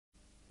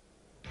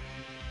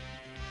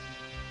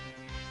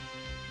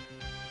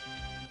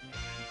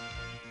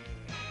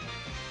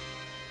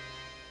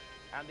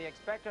And the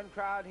expectant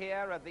crowd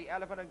here at the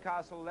Elephant and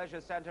Castle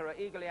Leisure Centre are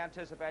eagerly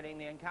anticipating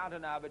the encounter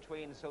now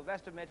between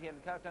Sylvester Mittee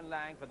and Kirkland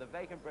Laing for the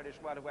vacant British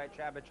Welterweight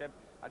Championship,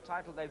 a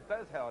title they've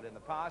both held in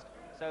the past,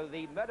 so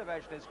the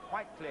motivation is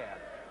quite clear.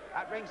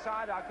 At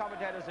ringside, our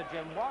commentators are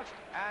Jim Watt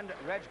and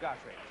Reg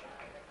Guthridge.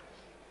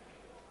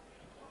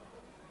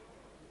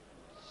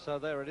 So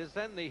there it is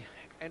then, the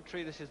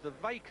entry. This is the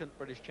vacant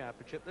British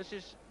Championship. This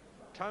is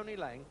Tony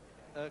Laing,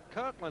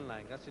 Kirkland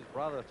Laing, that's his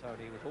brother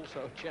Tony, he was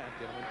also a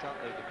champion.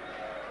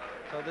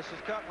 So this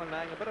is Kirkland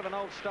Laing, a bit of an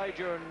old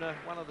stager and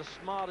one of the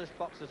smartest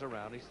boxers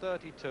around. He's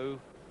 32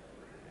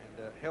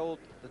 and held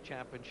the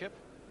championship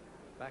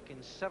back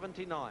in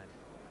 '79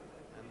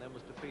 and then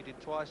was defeated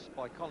twice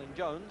by Colin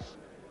Jones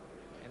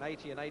in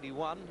 '80 and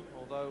 '81,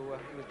 although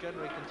he was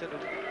generally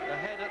considered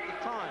ahead at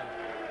the time.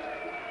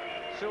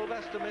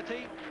 Sylvester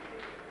Mittee.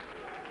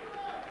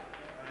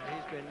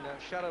 He's been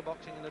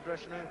shadowboxing in the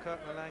dressing room.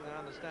 Kirkland Laing, I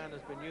understand,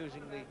 has been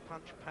using the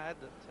punch pad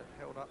that's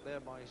held up there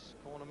by his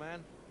corner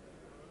man.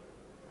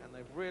 And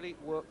they've really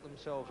worked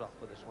themselves up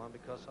for this one,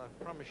 because I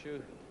promise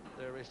you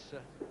there is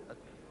a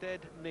dead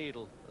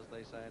needle, as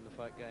they say in the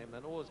fight game,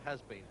 and always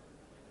has been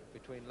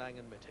between Laing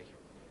and Mittee.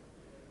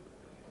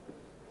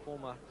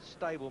 Former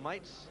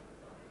stablemates.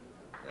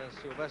 There's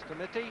Sylvester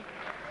Mittee,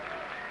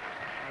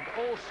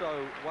 and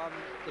also won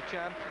the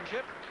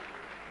championship,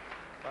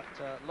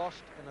 but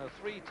lost in a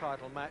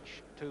 3-title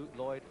match to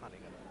Lloyd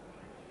Hunningham.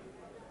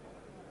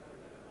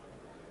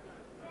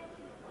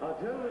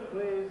 Gentlemen,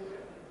 please.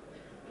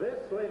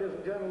 This, ladies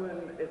and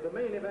gentlemen, is the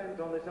main event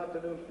on this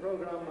afternoon's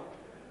programme.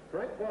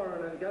 Frank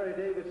Warren and Gary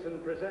Davidson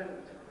present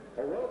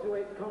a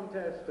welterweight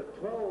contest of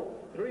 12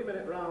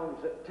 3-minute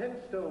rounds at 10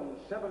 stone,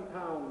 7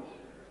 pounds,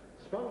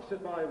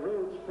 sponsored by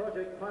Rhodes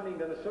Project Planning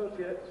and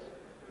Associates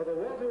for the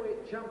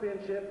Welterweight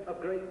Championship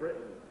of Great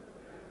Britain.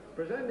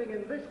 Presenting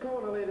in this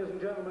corner, ladies and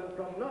gentlemen,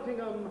 from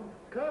Nottingham,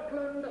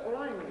 Kirkland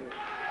Laing.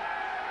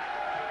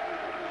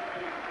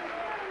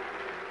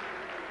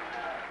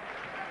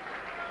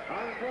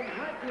 And from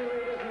Hackney,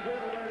 ladies and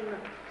gentlemen,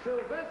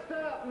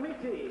 Sylvester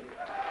Mittee.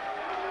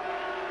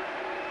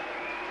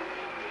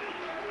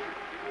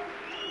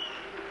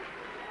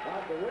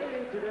 At the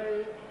weighing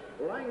today,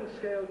 Laing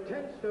scaled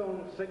 10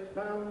 stone 6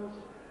 pounds,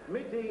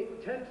 Mittee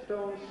 10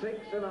 stone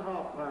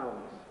 6.5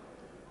 pounds.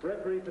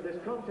 Referee for this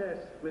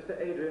contest, Mr.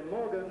 Adrian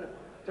Morgan.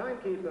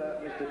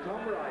 Timekeeper, Mr.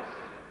 Tom Rice.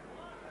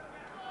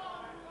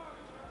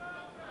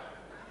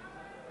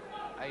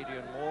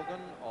 Adrian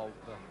Morgan of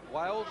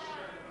Wales.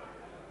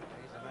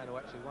 He's the man who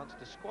actually once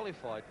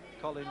disqualified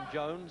Colin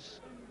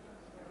Jones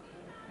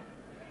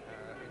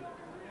in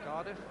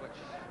Cardiff, which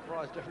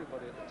surprised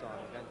everybody at the time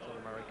against an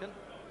American.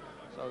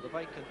 So the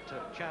vacant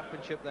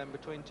championship then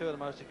between two of the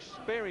most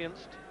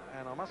experienced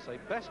and, I must say,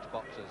 best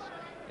boxers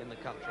in the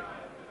country.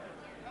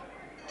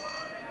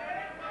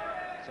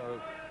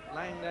 So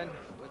Laing then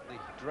with the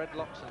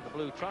dreadlocks and the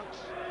blue trunks.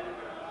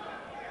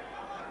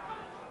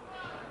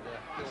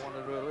 And, he'll want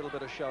to do a little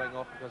bit of showing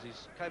off because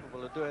he's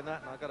capable of doing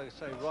that. And I've got to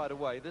say right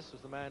away, this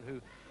was the man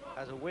who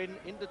has a win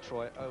in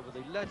Detroit over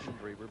the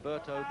legendary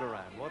Roberto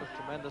Duran. What a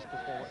tremendous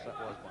performance that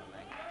was by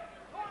Laing.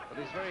 But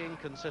he's a very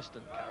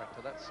inconsistent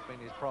character. That's been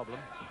his problem.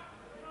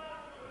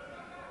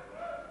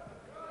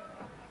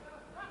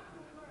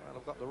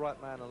 I've got the right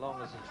man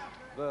along as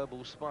a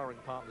verbal sparring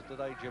partner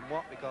today, Jim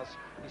Watt, because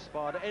he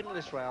sparred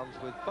endless rounds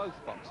with both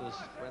boxers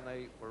when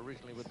they were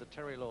originally with the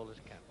Terry Lawless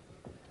camp.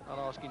 Not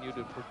asking you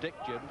to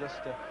predict, Jim,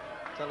 just to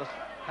tell us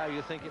how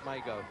you think it may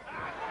go.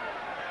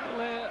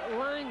 Well,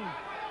 Laing,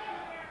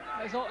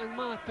 in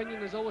my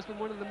opinion, has always been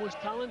one of the most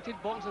talented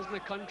boxers in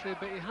the country,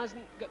 but he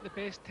hasn't got the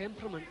best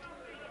temperament.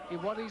 He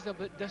worries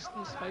about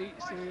distance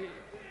fights.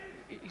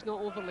 He's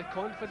not overly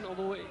confident,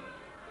 although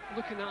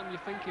looking at him you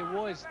think he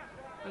was.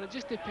 And it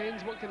just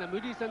depends what kind of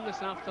mood he's in this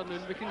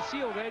afternoon. We can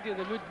see already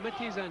the mood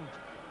Mittee's in.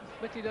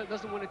 Mittee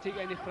doesn't want to take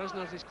any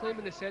prisoners. He's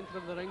claiming the centre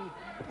of the ring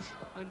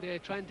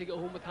and trying to get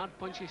home with hard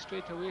punches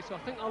straight away. So I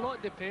think a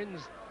lot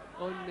depends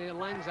on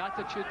Laing's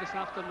attitude this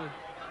afternoon.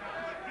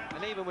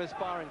 And even with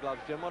sparring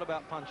gloves, Jim, what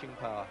about punching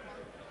power?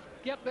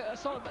 Yep,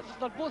 but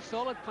they're both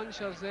solid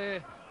punchers.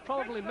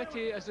 Probably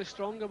Mittee is the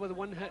stronger with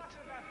one hit.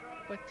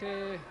 But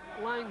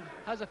Laing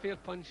has a fair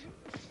punch.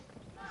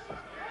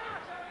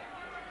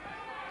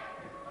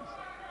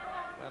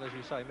 Well, as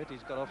you say,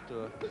 Mittee's got off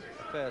to a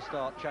fair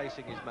start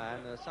chasing his man.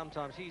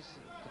 Sometimes he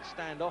could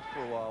stand off for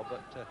a while,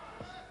 but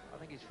I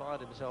think he's fired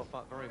himself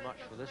up very much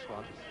for this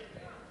one.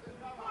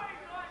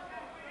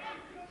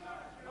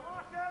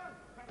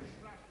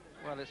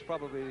 Well, it's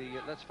probably,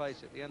 let's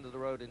face it, the end of the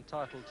road in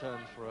title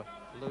terms for a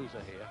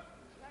loser here.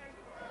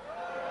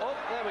 Oh,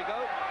 there we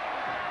go.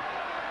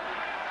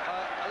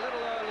 A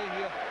little early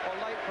here, or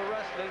late for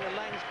wrestling, and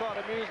Laing's quite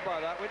amused by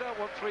that. We don't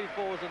want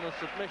 3-4s and a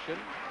submission.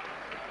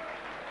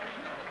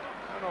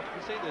 I don't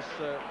often see this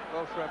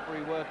Welsh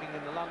referee working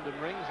in the London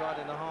rings, right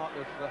in the heart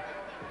of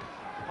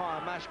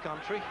higher mash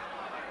country.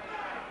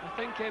 I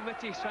think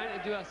Mittee's trying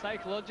to do a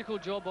psychological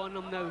job on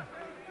him now.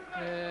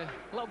 A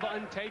little bit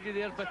untidy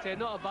there, but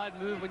not a bad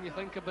move when you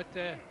think about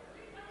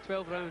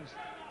 12 rounds.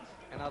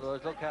 In other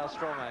words, look how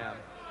strong I am.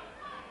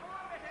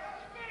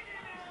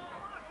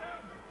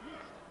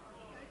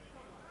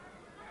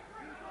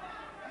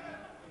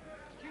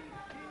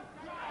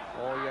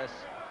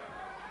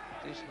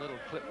 Decent little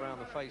clip round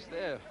the face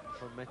there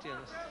from Mittee,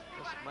 and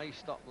this may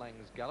stop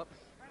Lang's gallop.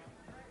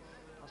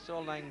 I saw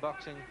Lang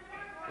boxing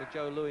with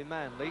Joe Louis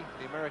Manley,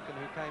 the American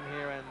who came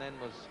here and then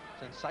was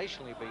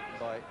sensationally beaten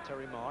by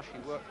Terry Marsh. He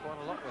worked quite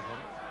a lot with him.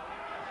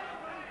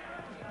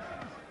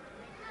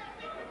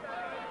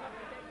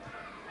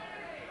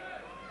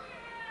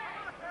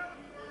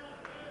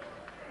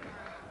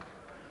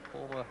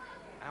 Former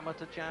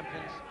amateur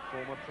champions,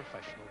 former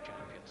professional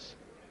champions.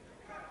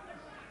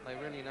 They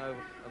really know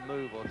a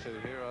move or two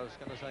here. I was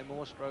going to say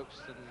more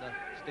strokes than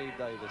Steve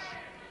Davis.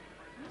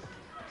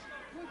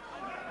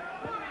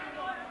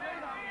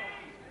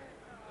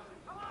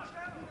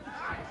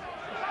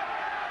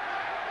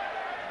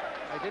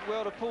 They did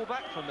well to pull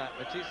back from that,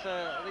 but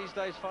these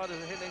days fighters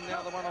are hitting the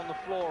other one on the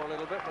floor a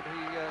little bit, but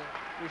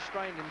he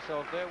restrained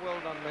himself there. Well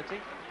done,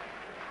 Mittee.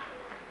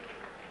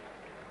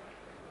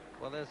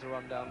 Well, there's the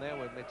run down there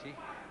with Mittee.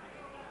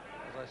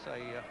 As I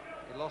say,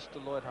 he lost to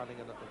Lloyd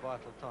Huntington at the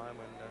vital time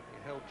when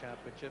he held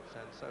championships,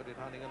 and so did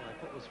Huntington.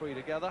 They put the three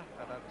together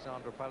at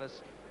Alexandra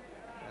Palace,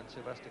 and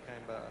Sylvester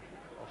came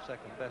off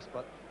second best,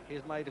 but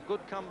he's made a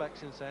good comeback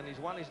since then. He's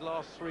won his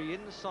last three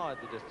inside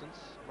the distance.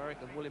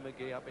 American Willie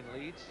McGee up in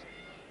Leeds,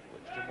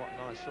 which Jim Watt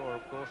and I saw,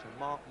 of course, and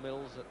Mark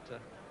Mills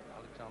at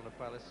Alexandra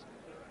Palace.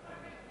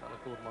 A fellow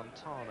called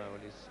Montano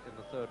in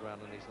the third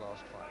round in his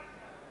last fight.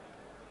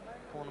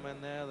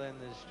 Cornerman there, then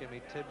there's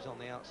Jimmy Tibbs on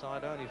the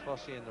outside, Ernie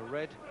Fossey in the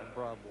red, and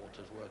Brian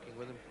Waters working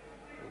with him.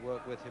 Who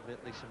work with him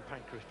at the St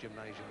Pancras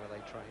Gymnasium where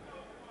they train.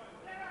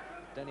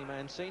 Denny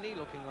Mancini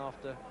looking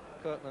after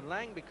Kirkland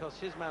Laing because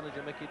his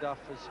manager Mickey Duff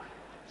has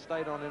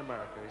stayed on in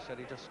America. He said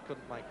he just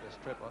couldn't make this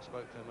trip. I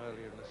spoke to him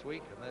earlier in this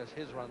week, and there's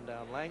his run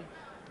down Laing.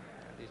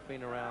 And he's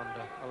been around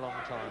a long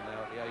time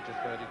now at the age of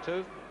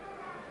 32.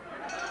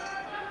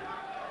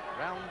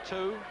 Round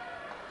two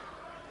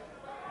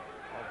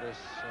of this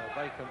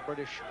vacant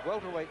British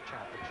welterweight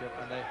championship,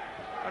 and they're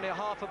only a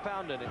half a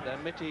pound in it there.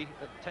 Mittee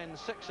at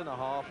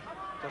 10.6½,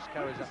 just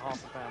carries it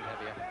half a pound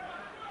heavier.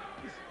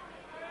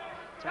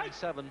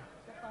 10.7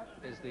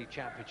 is the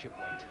championship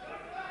weight.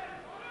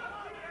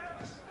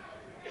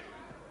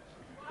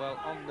 Well,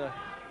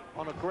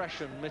 on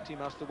aggression, Mittee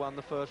must have won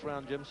the first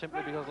round, Jim,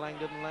 simply because Laing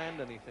didn't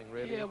land anything,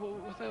 really. Yeah, well,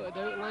 without a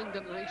doubt, Laing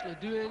didn't actually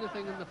do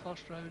anything in the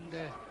first round.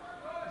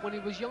 When he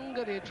was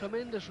younger, he had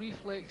tremendous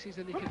reflexes,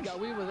 and he could get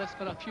away with this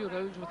for a few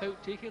rounds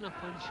without taking a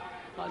punch.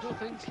 But I don't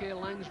think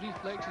Lang's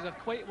reflexes are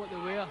quite what they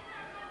were.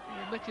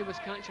 Mittee was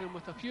catching him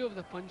with a few of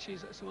the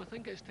punches, so I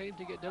think it's time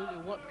to get down to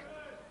work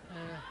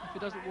if he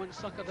doesn't want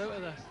suckered out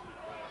of this.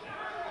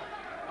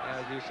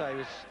 As you say,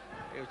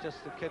 he was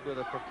just a kid with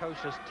a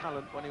precocious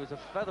talent when he was a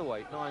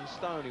featherweight, 9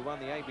 stone. He won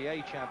the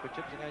ABA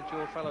championships against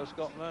your fellow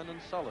Scott Vernon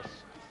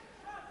Solis.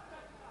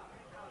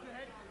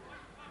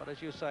 But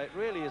as you say, it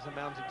really is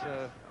amounted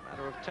to a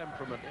matter of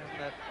temperament,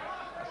 isn't it?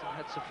 Hasn't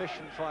had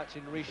sufficient fights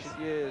in recent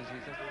years.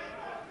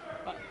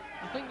 But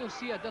I think you'll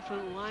see a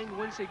different Laing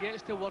once he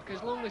gets to work,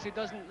 as long as he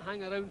doesn't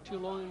hang around too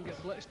long and get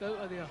blitzed out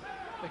of there,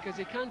 because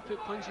he can put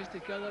punches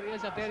together. He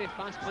is a very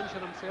fast puncher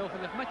himself,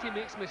 and if Mittee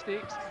makes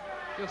mistakes,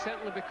 he'll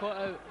certainly be caught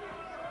out.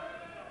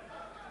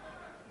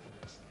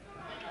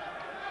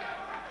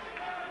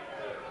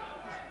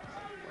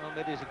 Well,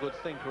 Mittee's a good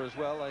thinker as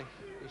well. They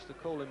used to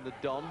call him the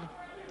Don.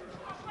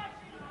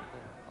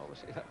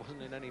 Obviously, that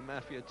wasn't in any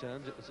mafia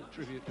terms. It was a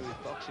tribute to his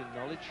boxing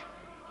knowledge.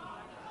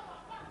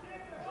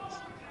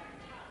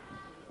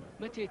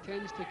 Mittee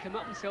tends to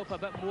commit himself a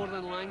bit more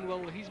than Laing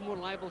will. He's more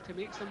liable to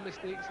make some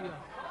mistakes here.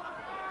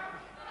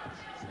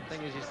 The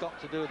thing is, he's got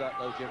to do that,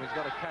 though, Jim. He's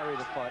got to carry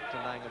the fight to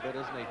Laing a bit,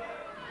 isn't he?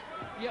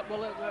 Yeah,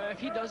 well, if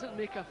he doesn't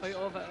make a fight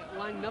of it,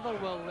 Laing never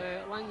will.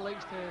 Laing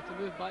likes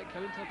to move back,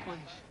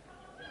 counter-punch.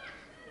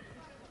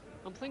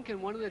 I'm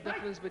thinking one of the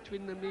differences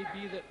between them may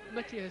be that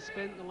Mittee has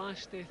spent the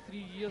last 3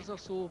 years or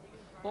so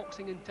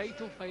boxing in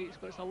title fights,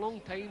 but it's a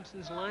long time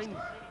since Laing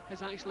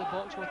has actually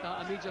boxed with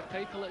a major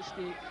title at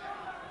stake.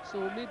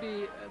 So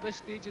maybe at this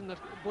stage in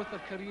both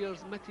their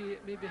careers, Mittee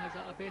maybe has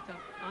a better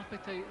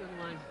appetite than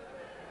Laing.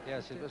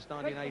 Yes, it was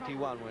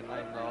 1981 when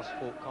Laing last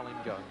fought Colin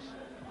Jones.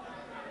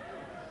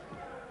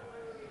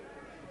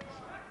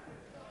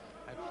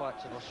 Had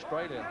fights in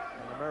Australia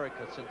and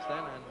America since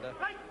then, and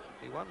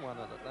he won one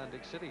at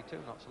Atlantic City too,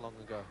 not so long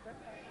ago.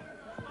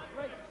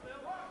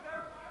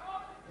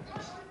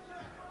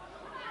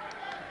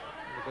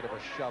 A bit of a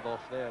shove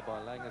off there by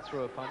Laing, and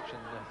threw a punch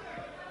and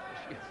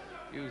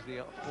used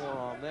the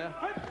forearm there.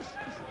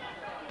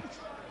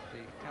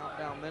 The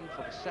countdown then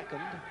for the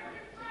second.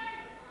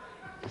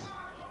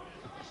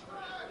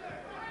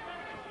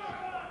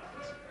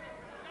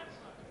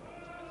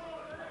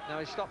 Now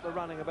he's stopped the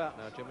running about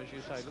now, Jim, as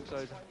you say. Looks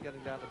like he's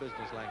getting down to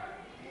business, Laing.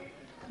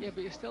 Yeah,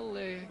 but he's still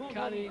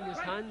carrying his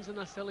hands in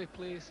a silly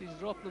place. He's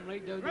dropping them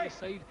right down to the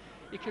side.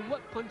 He can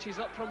whip punches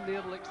up from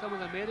there like some of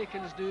the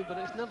Americans do, but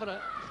it's never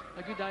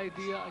a good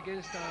idea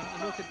against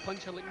a noted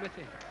puncher like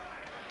Mittee.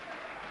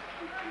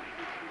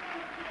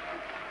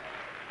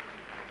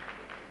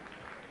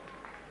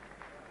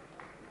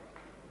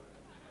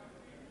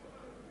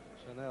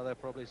 So now they're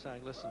probably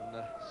saying, listen,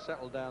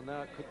 settle down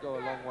now. It could go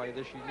a long way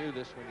this. You knew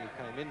this when you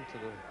came into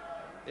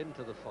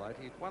into the fight.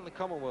 He'd won the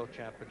Commonwealth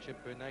Championship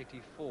in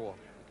 '84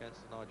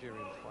 against the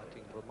Nigerian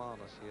fighting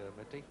Romanos here,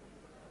 Mittee.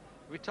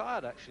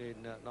 Retired actually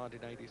in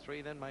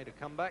 1983, then made a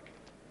comeback.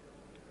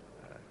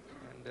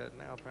 And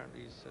now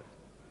apparently he's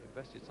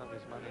invested some of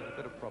his money in a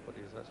bit of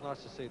property, so it's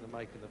nice to see them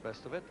making the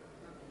best of it.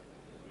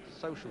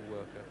 Social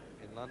worker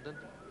in London,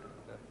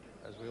 and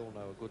as we all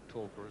know, a good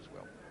talker as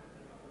well.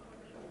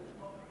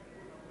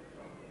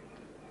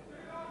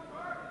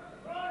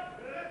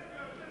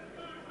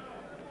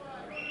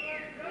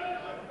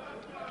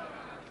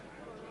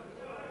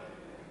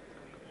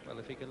 Well,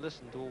 if he can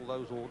listen to all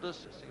those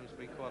orders, there seems to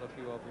be quite a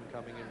few of them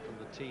coming in from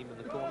the team in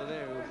the corner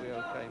there. He'll be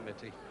okay,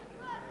 Mittee.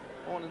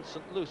 Born in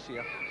St.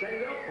 Lucia,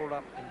 brought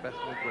up in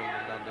Bethnal Green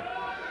in London.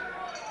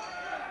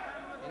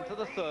 Into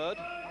the third.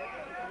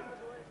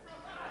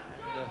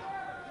 And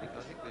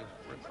I think the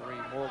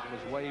referee Morgan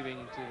was waving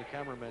to the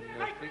cameramen,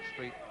 Fleet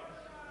Street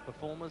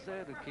performers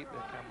there, to keep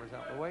their cameras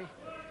out of the way.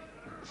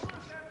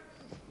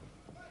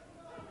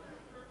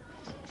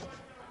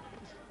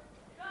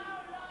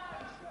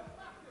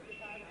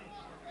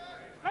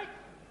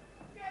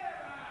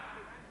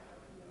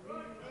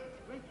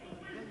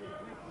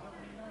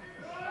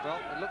 Well,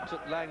 it looked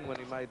at Laing when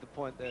he made the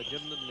point there,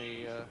 Jim, didn't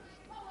he?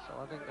 So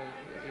I think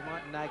he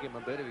might nag him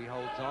a bit if he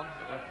holds on,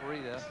 the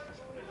referee there.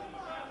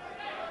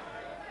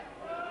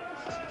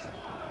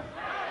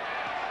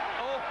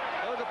 Oh,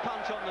 there was a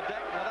punch on the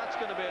deck. Now that's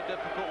going to be a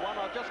difficult one.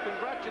 I just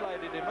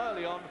congratulated him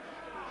early on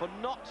for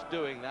not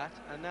doing that,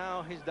 and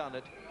now he's done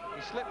it.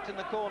 He slipped in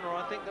the corner,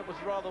 I think that was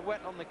rather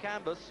wet on the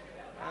canvas,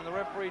 and the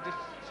referee just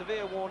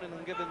severe warning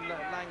and giving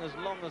Laing as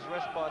long as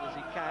respite as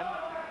he can.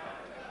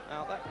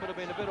 Now, that could have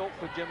been a bit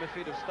awkward, Jim, if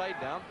he'd have stayed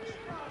down.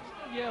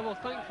 Yeah, well,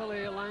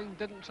 thankfully, Laing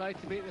didn't try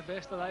to make the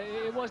best of that.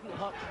 It wasn't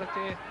hurt, but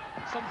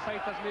some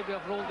fighters maybe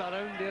have rolled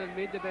around there and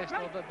made the best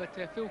of it,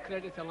 but full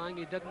credit to Laing,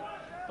 he didn't.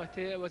 But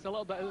it was a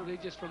little bit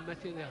outrageous from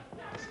Mittee there.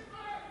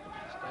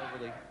 Just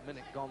over the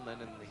minute gone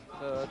then in the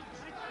third.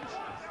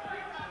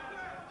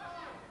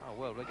 Oh,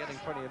 well, we're getting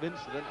plenty of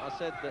incident. I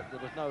said that there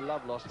was no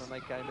love lost when they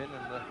came in, and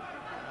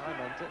I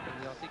meant it,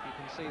 and I think you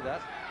can see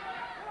that.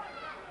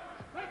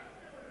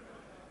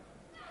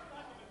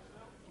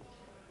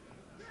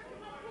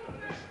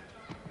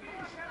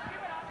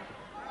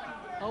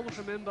 I always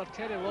remember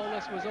Terry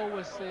Lawless was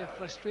always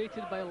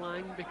frustrated by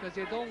Laing because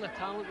he had all the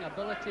talent and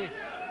ability.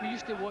 We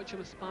used to watch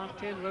him spar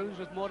 10 rounds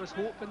with Morris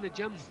Hope in the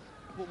gym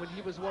when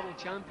he was world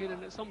champion,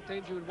 and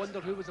sometimes you would wonder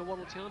who was a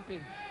world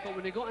champion. But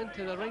when he got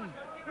into the ring,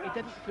 he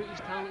didn't put his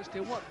talents to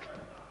work.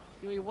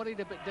 You know, he worried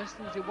about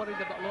distance, he worried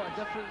about a lot of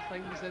different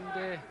things,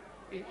 and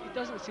he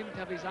doesn't seem to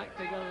have his act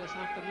together this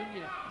afternoon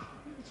yet.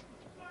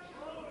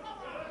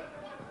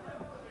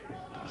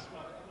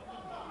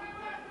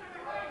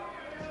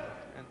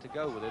 To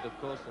go with it, of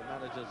course, the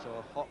managers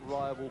are hot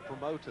rival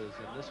promoters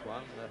in this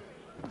one.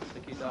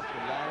 Nicky Duff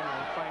with Laing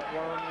and Frank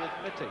Warren with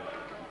Mittee.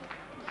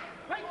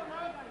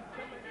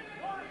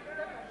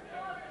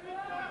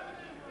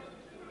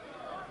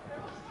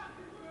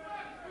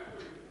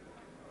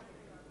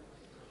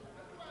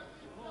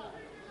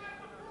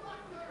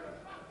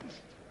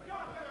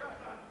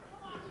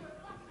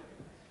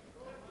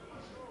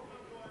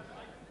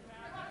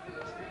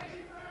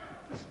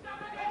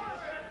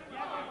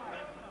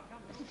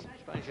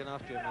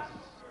 Enough, Jim, as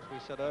we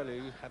said earlier,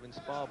 you having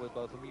sparred with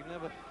both of them, you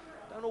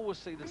don't always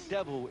see the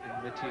devil in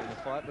Mittee in the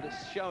fight, but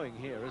it's showing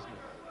here, isn't it?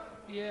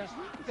 Yeah,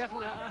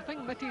 definitely. I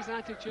think Mittee's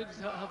attitudes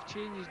have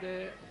changed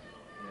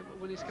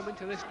when he's come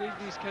into this stage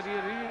of his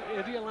career.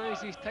 He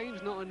realises his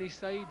time's not on his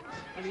side,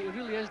 and he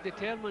really is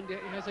determined. He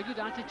has a good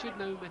attitude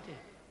now, Mittee.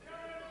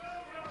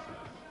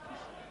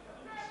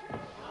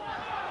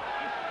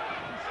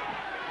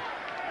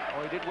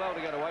 Oh, he did well to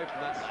get away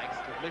from that, Laing.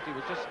 Mittee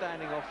was just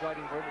standing off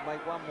waiting for him to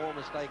make one more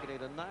mistake, and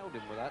he'd have nailed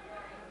him with that.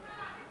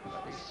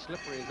 But he's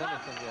slippery as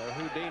anything there. A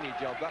Houdini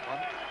job, that one.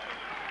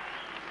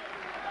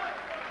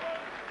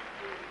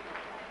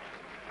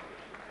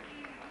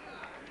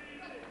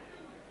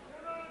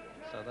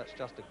 So that's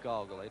just a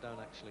gargle. They don't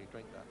actually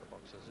drink that, the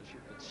boxers, as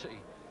you can see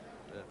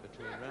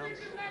between rounds.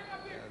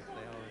 As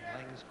they are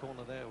in Laing's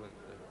corner there with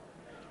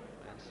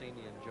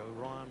Mancini and Joe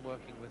Ryan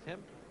working with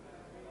him.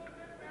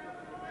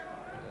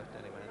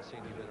 Danny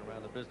Mancini been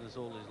around the business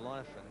all his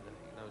life, and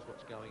he knows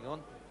what's going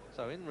on.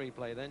 So in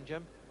replay then,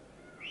 Jim.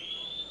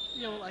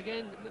 Yeah, well,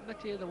 again,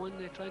 Mittee the one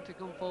trying to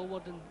come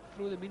forward and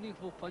throw the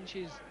meaningful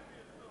punches.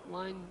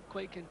 Laing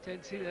quite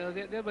content. See,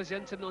 there was the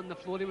incident on the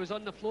floor. He was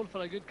on the floor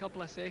for a good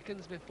couple of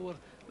seconds before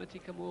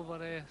Mittee came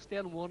over.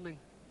 Stern warning,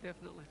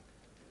 definitely.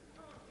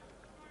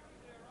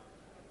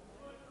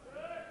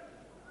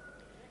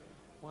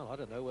 Well, I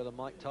don't know whether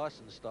Mike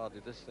Tyson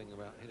started this thing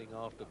about hitting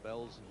after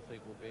bells and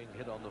people being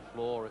hit on the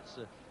floor. It's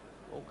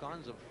all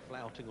kinds of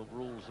flouting of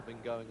rules have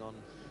been going on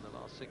in the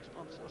last 6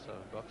 months or so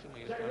in boxing.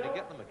 We only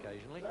get them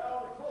occasionally.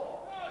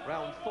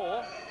 Round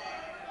 4.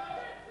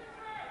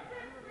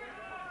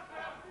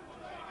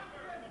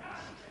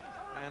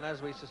 And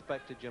as we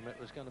suspected, Jim, it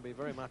was going to be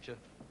very much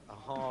a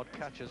hard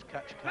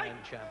catch-as-catch-can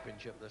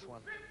championship, this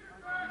one.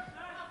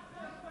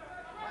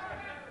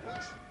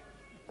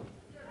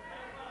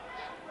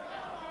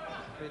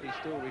 Mittee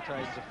still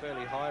retains a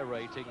fairly high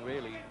rating,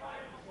 really,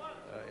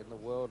 in the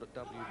world at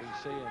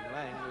WBC, and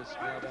Laing is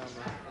now down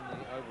in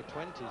the over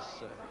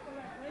 20s.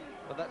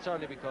 But that's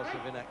only because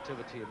of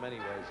inactivity in many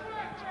ways in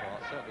Laing's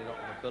part, certainly not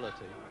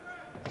mobility.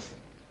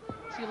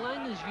 See,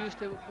 Laing is used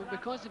to,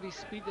 because of his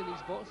speed and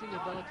his boxing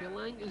ability,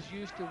 Laing is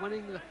used to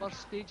winning the first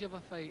stage of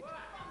a fight,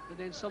 and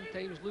then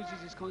sometimes loses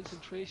his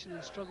concentration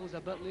and struggles a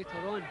bit later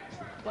on.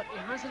 But he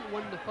hasn't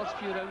won the first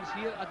few rounds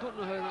here. I don't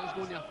know how that's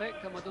going to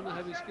affect him. I don't know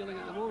how he's feeling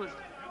at the moment.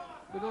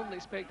 We normally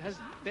expect his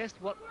best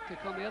work to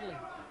come early.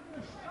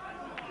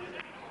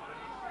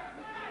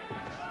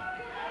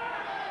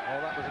 Oh,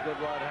 that was a good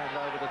right hand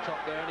over the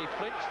top there, and he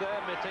flinched there,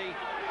 Mittee,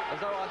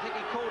 as though I think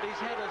he caught his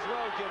head as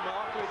well, Jim,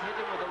 after he'd hit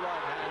him with the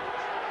right hand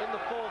in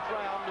the 4th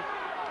round,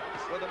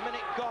 with a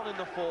minute gone in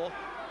the 4th.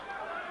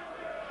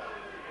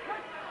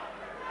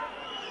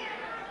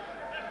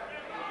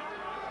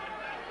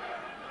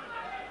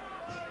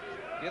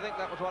 Do you think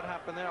that was what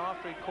happened there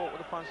after he caught with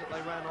the punch, that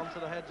they ran onto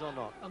the heads or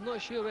not? I'm not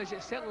sure, Reggie.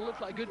 It certainly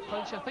looked like a good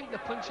punch. I think the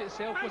punch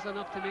itself was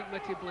enough to make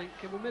Mittee blink,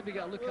 and we'll maybe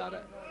get a look at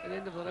it at the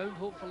end of the round,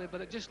 hopefully,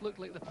 but it just looked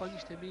like the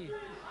punch to me.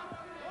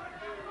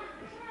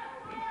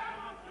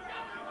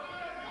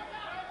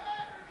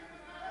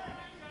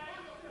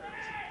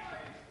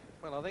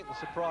 Well, I think the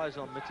surprise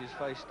on Mittee's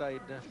face stayed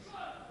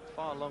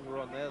far longer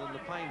on there than the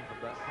pain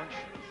from that punch.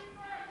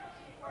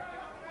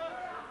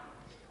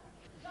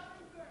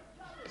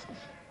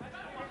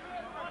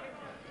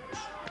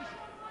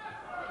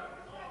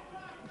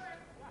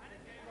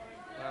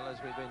 Well,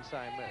 as we've been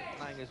saying,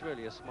 Laing is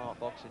really a smart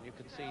boxer, and you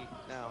can see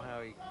now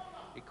how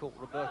he caught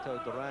Roberto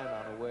Duran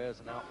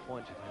unawares and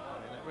outpointed him. I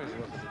mean, it really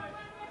was a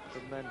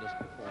tremendous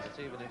performance.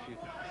 Even if you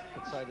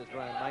could say that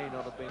Duran may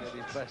not have been at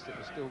his best, it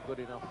was still good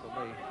enough for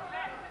me.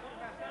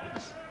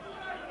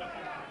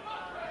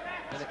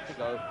 Minute to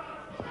go.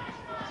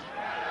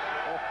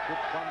 Oh,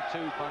 good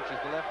 1-2 punches.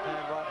 The left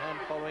hand, right hand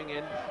following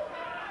in.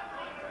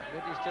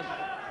 Mittee's just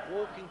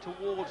walking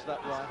towards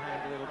that right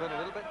hand a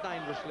little bit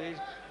dangerously.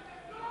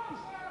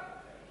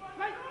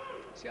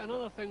 See,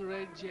 another thing,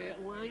 Reg,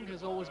 Laing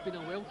has always been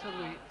a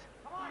welterweight.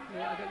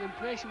 I got the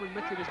impression when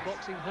Mittee was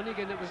boxing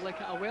Hunnigan, it was like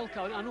a welter.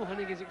 I know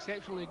Hunnigan's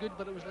exceptionally good,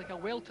 but it was like a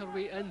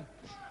welterweight in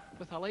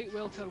with a light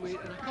welterweight,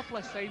 and a couple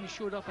of signs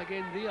showed up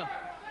again there.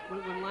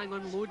 When Laing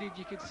unloaded,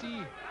 you could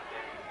see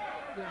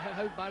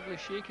how badly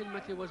shaken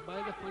Mittee was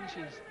by the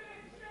punches.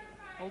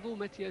 Although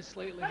Mittee is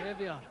slightly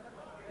heavier,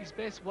 his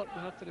best work,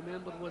 we have to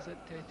remember, was at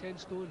 10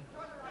 stone.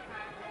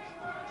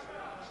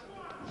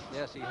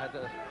 Yes, he had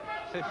a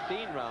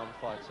 15-round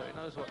fight, so he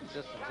knows what the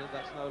distance is.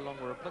 That's no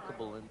longer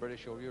applicable in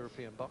British or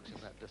European boxing,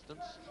 that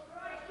distance.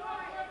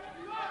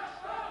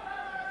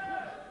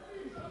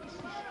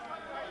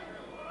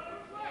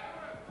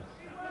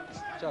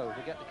 So if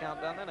we get the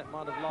countdown, then it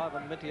might have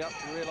livened Mittee up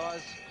to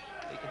realise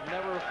he can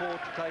never afford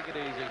to take it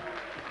easy.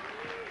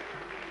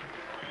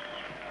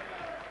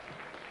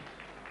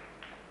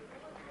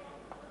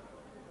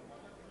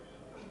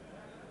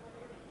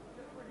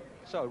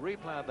 So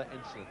replay of that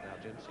incident now,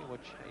 Jim. See how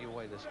you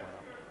weigh this one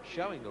up.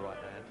 Showing the right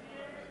hand.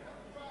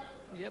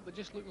 Yeah, but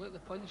just looked like the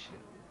punch.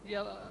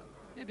 Yeah,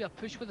 maybe a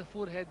push with the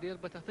forehead there,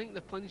 but I think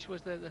the punch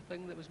was the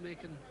thing that was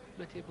making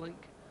Mittee blink.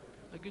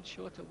 A good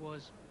shot it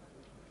was.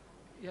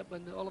 Yep,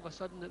 and all of a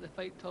sudden the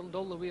fight turned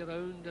all the way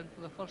around, and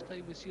for the first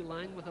time we see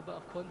Laing with a bit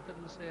of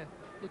confidence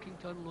looking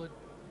to unload.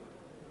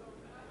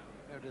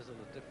 There it is at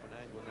a different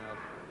angle now.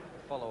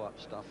 Follow-up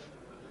stuff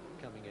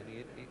coming in.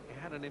 He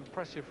had an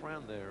impressive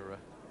round there,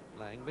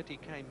 Laing.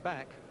 Mittee came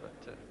back,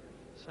 but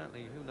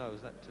certainly, who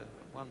knows, that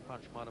one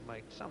punch might have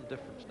made some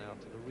difference now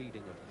to the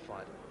reading of the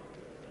fight.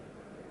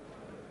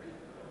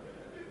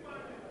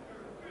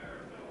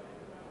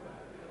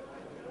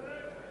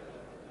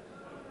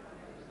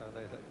 So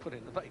they put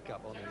in the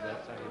makeup on him there.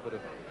 It's only a bit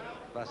of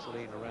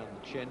Vaseline around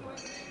the chin.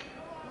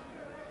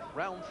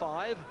 Round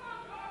 5.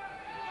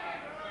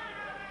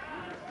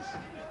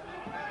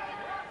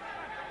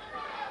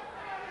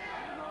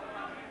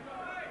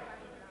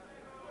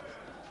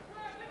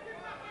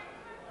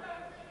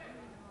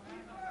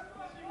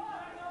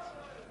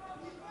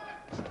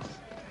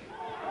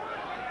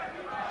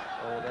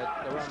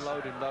 They're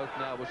unloading both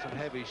now with some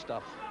heavy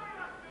stuff.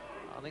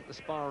 I think the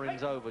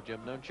sparring's over, Jim,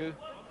 don't you?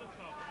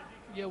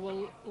 Yeah,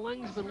 well,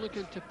 Lang's been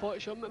looking to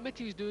pot shot.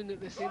 Mittee's doing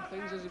the same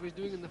things as he was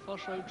doing in the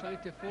first round, trying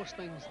to force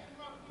things.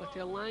 But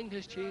Laing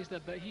has changed a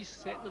bit. He's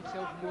setting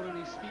himself more on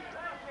his feet,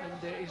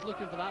 and he's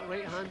looking for that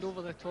right hand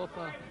over the top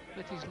of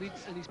Mittee's lead,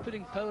 and he's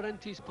putting power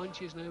into his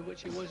punches now,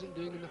 which he wasn't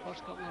doing in the first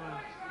couple of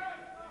rounds.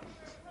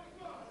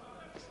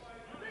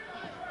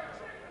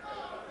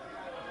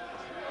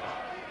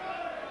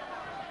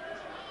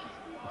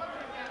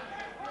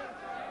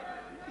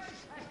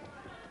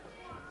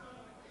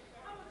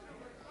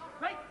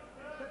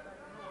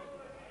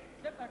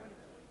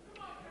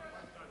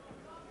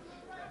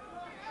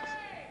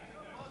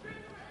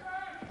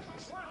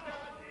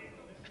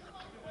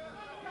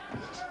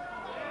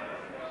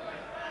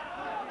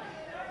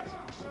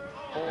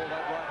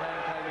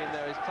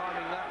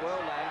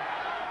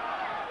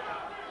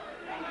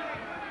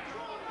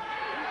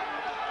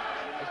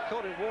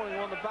 thought of warning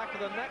him on the back of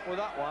the neck with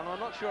that one. I'm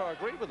not sure I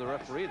agree with the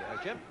referee there,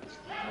 Jim.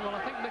 Well, I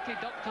think Mittee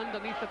ducked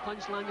underneath the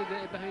punch, landed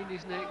behind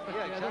his neck. But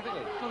Yeah,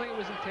 exactly. I don't think it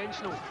was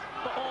intentional.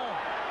 But, oh,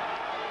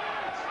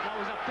 that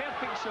was a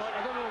perfect shot. I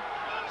don't know.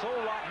 It's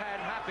all right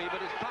hand happy, but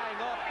it's paying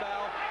off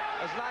now,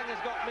 as Laing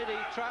has got Mittee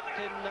trapped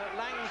in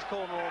Lang's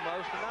corner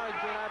almost, and now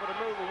he's been able to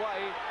move away.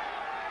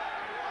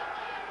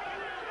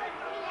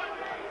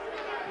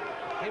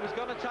 He was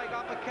going to take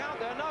up a count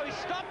there. No, he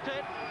stopped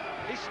it.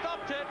 He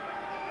stopped it.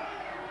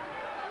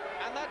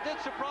 And that did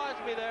surprise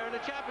me there in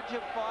a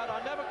championship fight.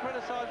 I never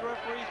criticise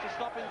referees for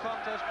stopping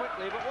contests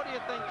quickly, but what do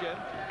you think, Jim?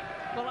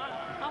 Well,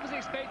 I was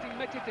expecting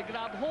Mittee to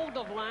grab hold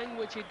of Laing,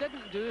 which he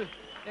didn't do.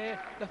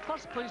 The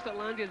first punch that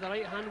landed in the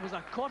right hand was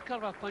a corker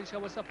of a punch. I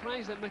was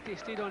surprised that Mittee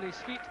stayed on his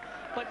feet.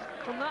 But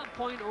from that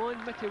point on,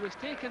 Mittee was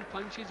taking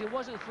punches. He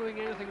wasn't throwing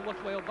anything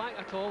worthwhile back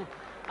at all.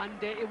 And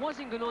he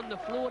wasn't going on the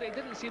floor. He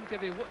didn't seem to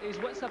have his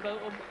wits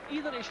about him.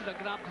 Either he should have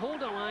grabbed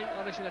hold of Laing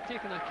or he should have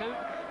taken a count.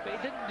 But he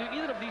didn't do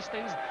either of these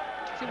things.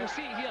 So we'll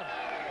see it here.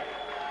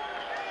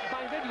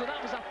 By video,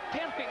 that was a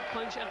perfect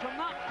punch, and from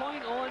that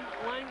point on,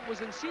 Laing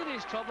was in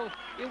serious trouble.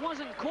 He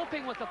wasn't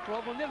coping with the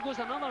problem. There goes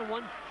another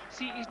one.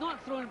 See, he's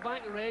not throwing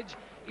back Reg.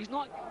 He's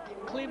not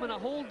claiming a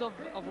hold of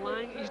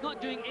Laing. He's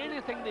not doing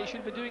anything that he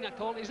should be doing at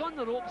all. He's on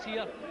the ropes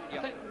here.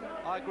 Yeah,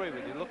 I agree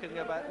with you. Looking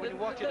about, when you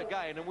watch it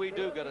again, and we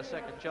do get a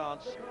second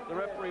chance, the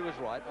referee was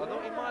right. I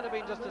thought he might have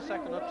been just a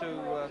second or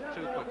two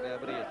too quick there,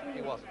 but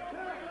he wasn't.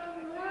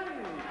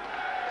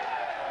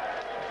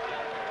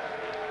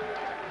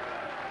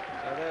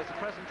 There's a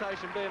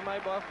presentation being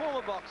made by a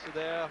former boxer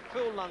there,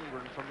 Phil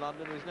Lundgren from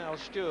London, who's now a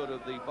steward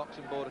of the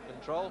Boxing Board of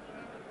Control.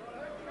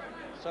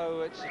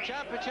 So it's a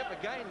championship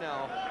again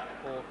now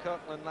for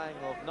Kirkland Laing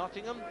of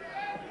Nottingham.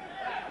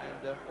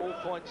 And all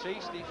points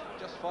east. He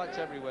just fights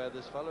everywhere,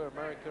 this fellow.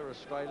 America,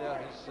 Australia.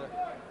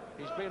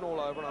 He's been all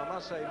over, and I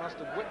must say he must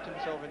have whipped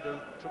himself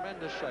into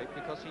tremendous shape,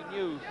 because he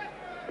knew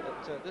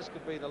that this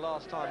could be the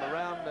last time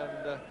around,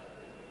 and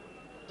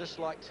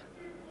disliked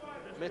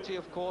Mittee,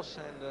 of course,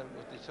 and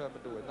was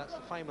determined to win. That's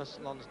the famous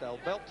Lonsdale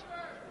belt.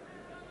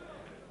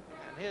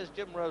 And here's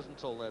Jim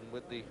Rosenthal then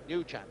with the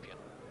new champion.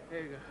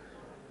 There you go.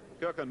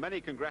 Kirkland, many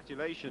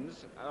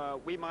congratulations.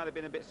 We might have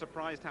been a bit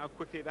surprised how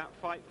quickly that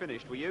fight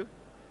finished, were you?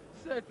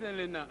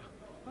 Certainly not.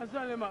 It's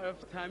only a matter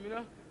of time, you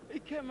know. He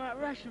came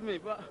out rash with me,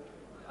 but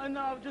I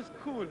know I was just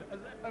cool. As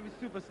every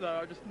superstar, I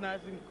was just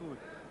nice and cool.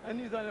 And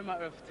it's only a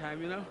matter of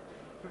time, you know.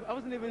 I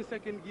wasn't even in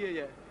second gear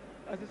yet.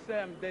 As I say,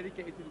 I'm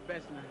dedicated to the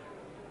best man.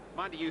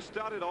 Mind you,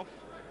 started off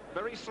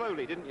very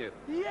slowly, didn't you?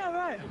 Yeah,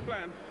 right. The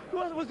plan?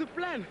 What was the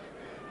plan?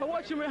 I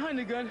watched him with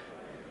Hannigan,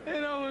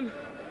 you know, and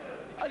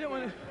I didn't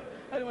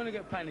want to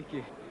get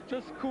panicky.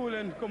 Just cool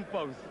and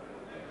composed.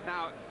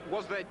 Now,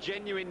 was there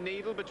genuine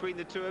needle between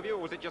the two of you,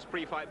 or was it just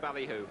pre-fight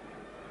ballyhoo?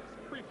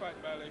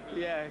 Pre-fight ballyhoo.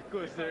 Yeah, of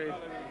course there is.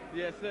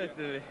 Yeah,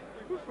 certainly.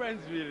 We're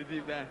friends really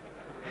deep down.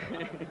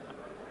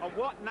 And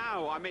what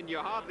now? I mean,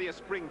 you're hardly a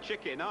spring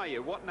chicken, are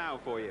you? What now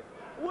for you?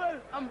 Well,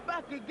 I'm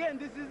back again.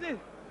 This is it.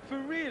 For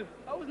real.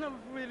 I was never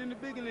for real in the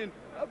beginning.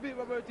 I beat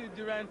Roberto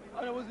Duran,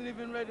 and I wasn't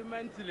even ready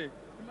mentally.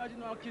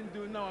 Imagine what I can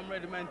do now. I'm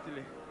ready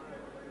mentally.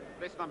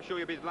 Listen, I'm sure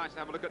you'll be delighted to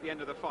have a look at the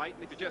end of the fight.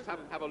 And if you just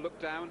have a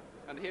look down,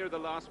 and here are the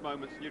last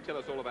moments, and you tell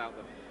us all about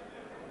them.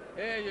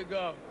 There you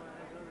go.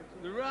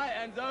 The right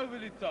hand's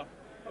overly tough.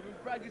 I've been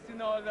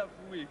practicing all that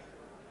for weeks.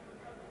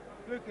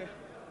 Look,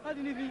 I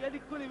couldn't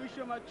even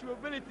show my true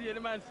ability, and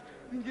the man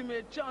didn't give me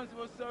a chance. It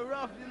was so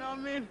rough, you know what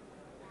I mean?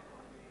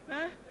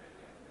 Huh?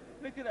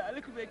 Look at that, a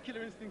little bit of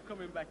killer instinct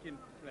coming back in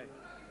play.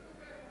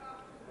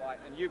 Right,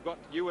 and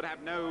you would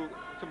have no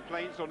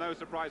complaints or no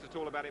surprise at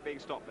all about it being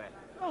stopped there?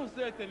 Oh,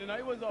 certainly, no,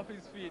 he was off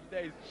his feet.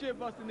 His sheer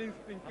busting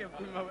instinct kept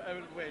him out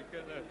of the way.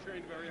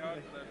 Trained very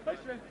hard for that.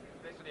 Listen,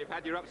 you've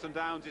had your ups and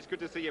downs. It's good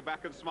to see you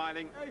back and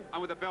smiling,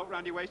 and with a belt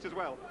round your waist as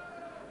well.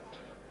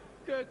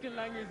 Kirkland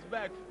Laing is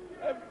back.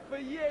 For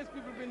years,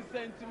 people have been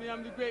saying to me,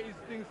 I'm the greatest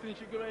thing since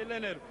Sugar Ray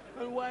Leonard.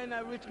 And why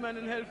not rich man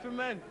and healthy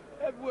man?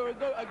 Everywhere I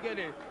go, I get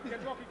it.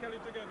 Get Rocky Kelly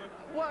together.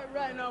 What,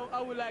 right now,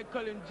 I would like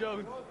Colin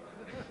Jones.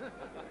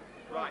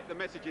 Right, the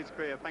message is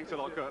clear. Thanks a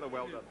lot, Kirkland.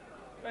 Well done.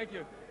 Thank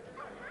you.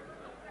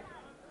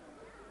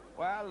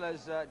 Well,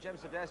 as Jim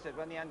suggested,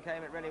 when the end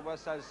came, it really was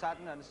so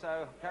sudden, and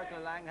so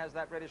Kirkland Laing has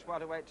that British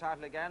welterweight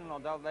title again, and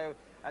although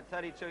at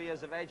 32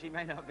 years of age he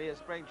may not be a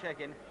spring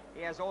chicken,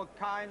 he has all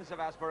kinds of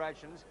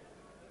aspirations.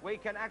 We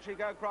can actually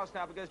go across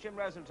now because Jim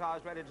Rosenthal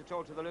is ready to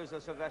talk to the loser,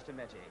 Sylvester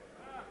Mittee.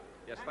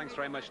 Yes, thanks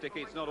very much,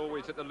 Dickie. It's not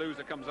always that the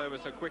loser comes over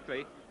so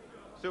quickly.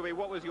 Sylvie,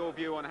 what was your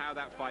view on how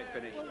that fight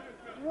finished?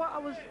 Well, I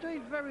was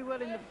doing very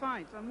well in the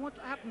fight, and what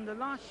happened, the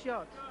last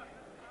shot,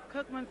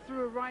 Kirkman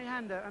threw a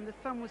right-hander and the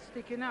thumb was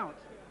sticking out.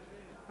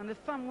 And the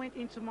thumb went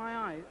into my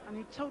eye, and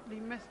it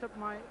totally messed up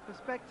my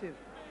perspective.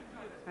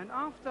 And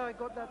after I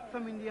got that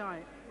thumb in the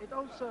eye, it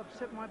also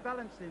upset my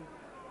balancing,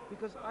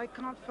 because I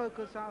can't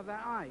focus out of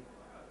that eye.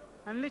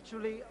 And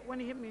literally, when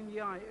he hit me in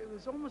the eye, it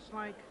was almost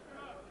like,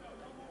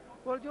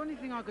 well, the only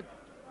thing I could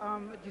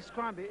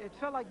describe it, it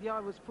felt like the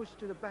eye was pushed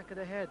to the back of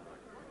the head.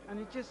 And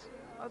it just,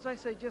 as I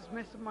say, just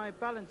messed up my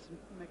balance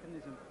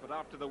mechanism. But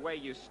after the way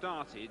you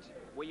started,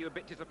 were you a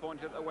bit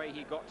disappointed at the way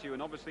he got you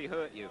and obviously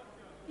hurt you?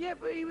 Yeah,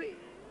 but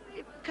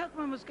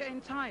Kirkman was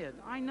getting tired.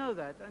 I know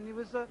that, and it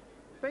was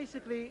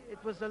basically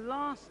it was the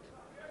last.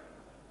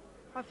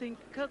 I think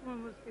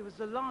it was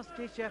the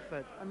last-ditch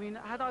effort. I mean,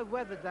 had I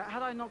weathered that,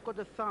 had I not got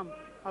a thumb,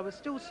 I was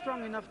still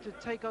strong enough to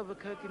take over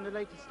Kirk in the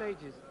later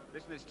stages.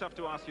 Listen, it's tough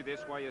to ask you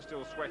this while you're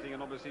still sweating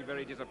and obviously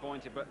very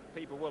disappointed, but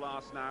people will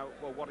ask now,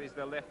 well, what is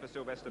there left for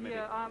Sylvester Mittee?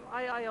 Yeah,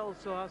 I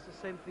also asked the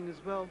same thing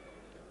as well,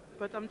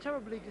 but I'm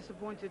terribly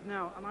disappointed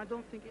now, and I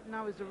don't think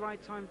now is the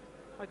right time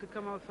I could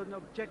come out with an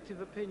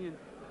objective opinion.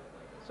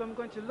 So I'm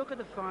going to look at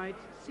the fight,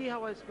 see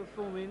how I was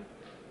performing,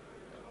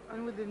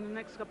 and within the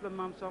next couple of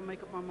months I'll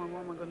make up my mind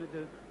what am I going to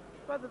do.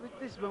 But at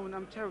this moment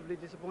I'm terribly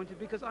disappointed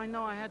because I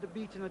know I had a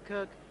beaten a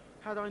Kirk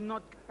had I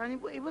not, and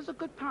it was a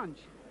good punch.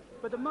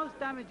 But the most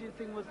damaging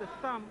thing was the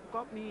thumb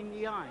got me in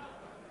the eye.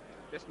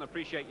 Listen,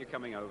 appreciate you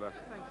coming over.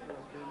 Thanks,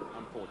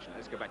 Unfortunate.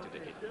 Let's go back to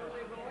Dickie.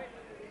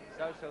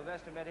 So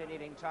Sylvester Mittee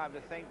needing time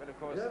to think, but of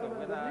course the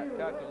winner,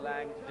 Kirkland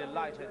Laing,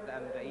 delighted,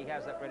 and he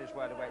has that British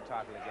welterweight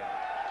title again.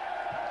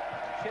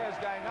 Cheers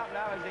going up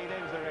now as he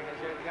leaves the ring,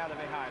 as you gather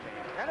behind me.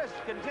 Let us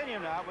continue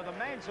now with the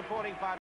main supporting fight.